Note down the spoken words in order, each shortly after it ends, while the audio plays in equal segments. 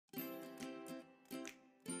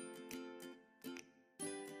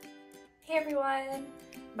Hey everyone,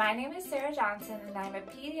 my name is Sarah Johnson and I'm a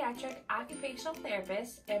pediatric occupational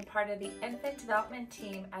therapist and part of the infant development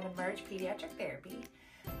team at Emerge Pediatric Therapy.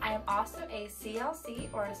 I am also a CLC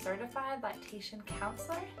or a Certified Lactation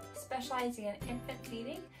Counselor specializing in infant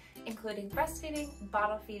feeding, including breastfeeding,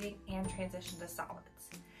 bottle feeding, and transition to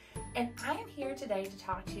solids. And I am here today to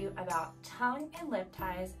talk to you about tongue and lip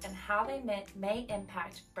ties and how they may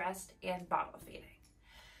impact breast and bottle feeding.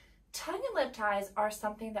 Tongue and lip ties are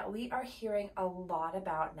something that we are hearing a lot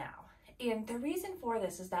about now. And the reason for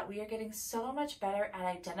this is that we are getting so much better at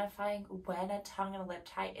identifying when a tongue and a lip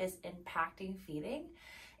tie is impacting feeding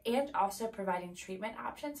and also providing treatment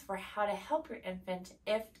options for how to help your infant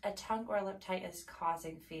if a tongue or lip tie is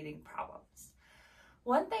causing feeding problems.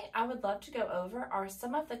 One thing I would love to go over are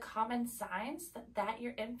some of the common signs that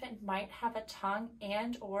your infant might have a tongue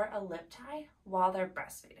and or a lip tie while they're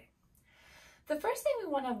breastfeeding. The first thing we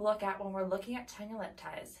want to look at when we're looking at tongue and lip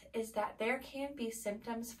ties is that there can be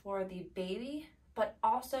symptoms for the baby, but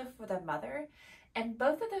also for the mother. And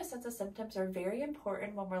both of those sets of symptoms are very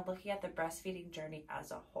important when we're looking at the breastfeeding journey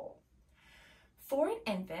as a whole. For an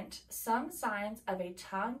infant, some signs of a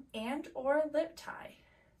tongue and or lip tie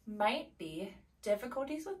might be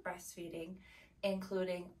difficulties with breastfeeding,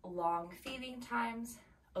 including long feeding times,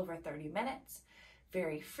 over 30 minutes,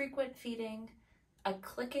 very frequent feeding, a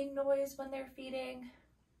clicking noise when they're feeding,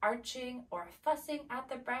 arching or fussing at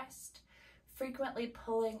the breast, frequently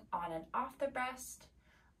pulling on and off the breast,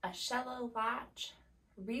 a shallow latch,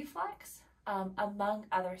 reflux, among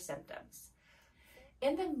other symptoms.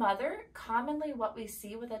 In the mother, commonly what we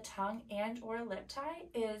see with a tongue and or lip tie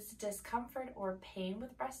is discomfort or pain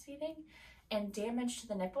with breastfeeding and damage to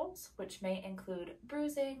the nipples, which may include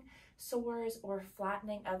bruising, sores, or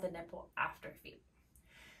flattening of the nipple after feeding.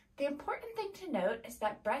 The important thing to note is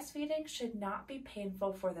that breastfeeding should not be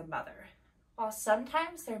painful for the mother. While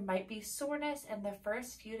sometimes there might be soreness in the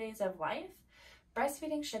first few days of life,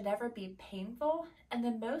 breastfeeding should never be painful, and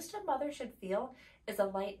the most a mother should feel is a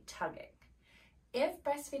light tugging. If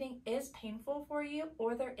breastfeeding is painful for you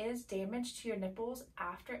or there is damage to your nipples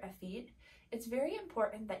after a feed, it's very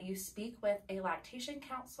important that you speak with a lactation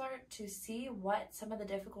counselor to see what some of the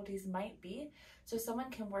difficulties might be so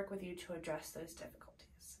someone can work with you to address those difficulties.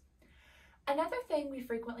 Another thing we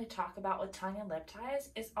frequently talk about with tongue and lip ties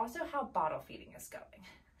is also how bottle feeding is going.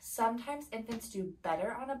 Sometimes infants do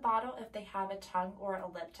better on a bottle if they have a tongue or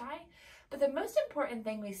a lip tie, but the most important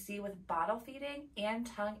thing we see with bottle feeding and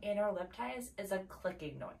tongue and or lip ties is a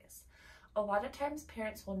clicking noise. A lot of times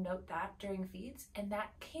parents will note that during feeds, and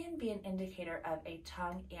that can be an indicator of a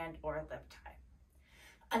tongue and or lip tie.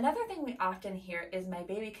 Another thing we often hear is my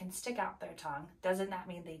baby can stick out their tongue. Doesn't that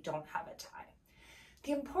mean they don't have a tie?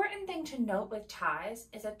 The important thing to note with ties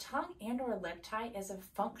is a tongue and or lip tie is a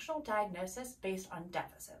functional diagnosis based on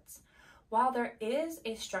deficits. While there is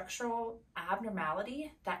a structural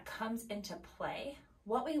abnormality that comes into play,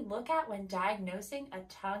 what we look at when diagnosing a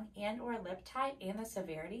tongue and or lip tie and the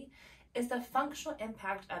severity is the functional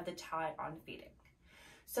impact of the tie on feeding.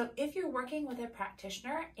 So if you're working with a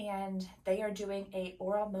practitioner and they are doing an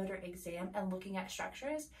oral motor exam and looking at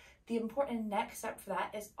structures, the important next step for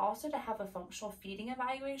that is also to have a functional feeding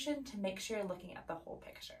evaluation to make sure you're looking at the whole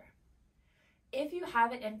picture. If you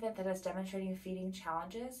have an infant that is demonstrating feeding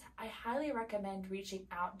challenges, I highly recommend reaching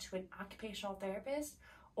out to an occupational therapist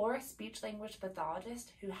or a speech-language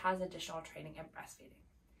pathologist who has additional training in breastfeeding.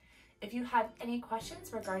 If you have any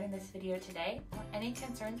questions regarding this video today or any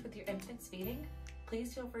concerns with your infant's feeding,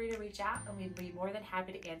 please feel free to reach out and we'd be more than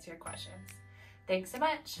happy to answer your questions. Thanks so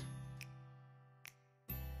much.